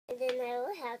I know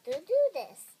how to do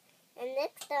this. And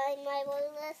next time I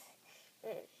will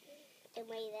listen to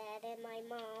my dad and my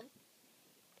mom.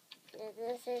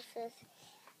 This is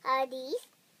Hadi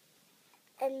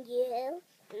and you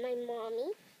and my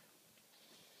mommy.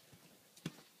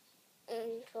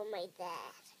 And for my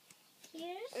dad.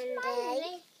 Here's And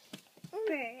my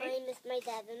bird. I miss my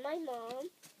dad and my mom.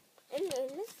 And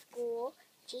in the school,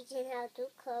 teaching how to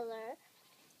color.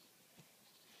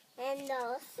 And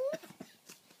also,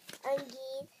 I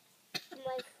give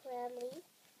my family.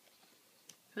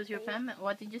 Who's your family?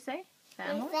 What did you say?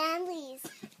 Family? My families.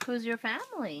 Who's your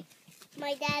family?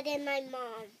 My dad and my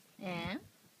mom. And?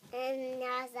 And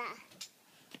Naza,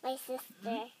 my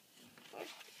sister.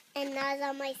 And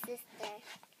Naza, my sister.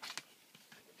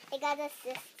 I got a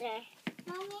sister.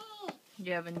 Mommy. Do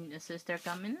you have a sister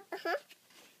coming? Uh-huh.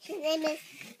 Her name is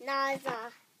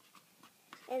Naza.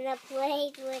 And the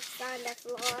plate was on the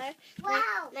floor.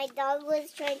 Wow. My dog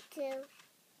was trying to...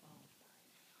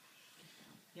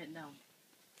 Get down.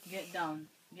 Get down.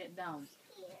 Get down.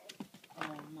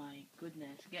 Oh my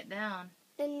goodness. Get down.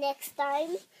 The next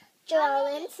time,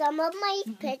 drawing some of my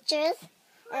pictures.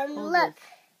 And Hold look. this.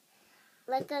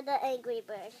 Look at the Angry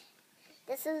Bird.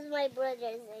 This is my brother's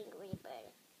Angry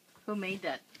Bird. Who made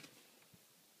that?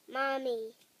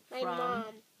 Mommy. My mom.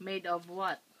 Made of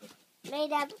what?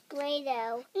 Made of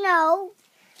Play-Doh. No.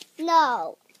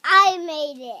 No. I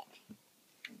made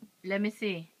it. Let me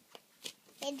see.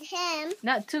 It's him.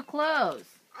 Not too close.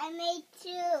 I made 2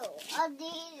 of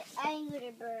these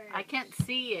Angry Birds. I can't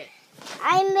see it.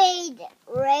 I made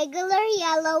regular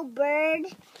yellow bird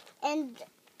and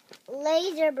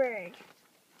laser bird.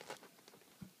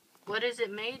 What is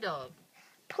it made of?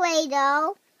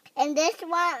 Play-Doh. And this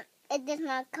one, it does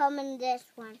not come in this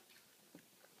one.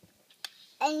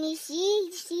 And you see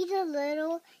the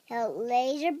little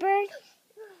laser bird?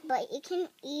 But you can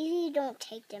easily don't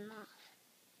take them off.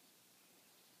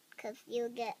 Because you'll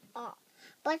get off.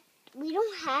 But we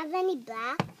don't have any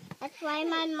black. That's why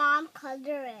my mom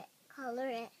color it.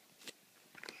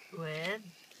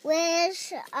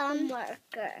 With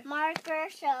marker.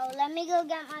 So let me go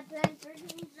get my Plant vs.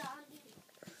 Zombie.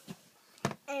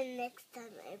 And next time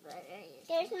I better use.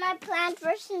 Here's my Plant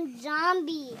vs.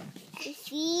 Zombie. You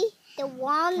see the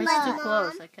walnut. It's too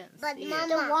close. I can't see The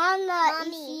it. walnut.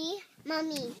 You see,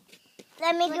 Mommy.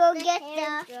 Let me go get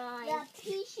the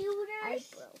pea shooter. I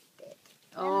broke it.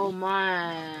 Oh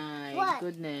my What?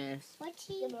 goodness. What's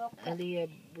he broke? Aliyah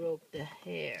broke the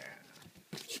hair.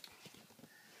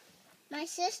 My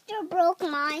sister broke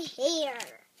my hair.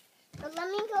 But let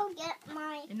me go get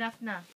my... Enough na.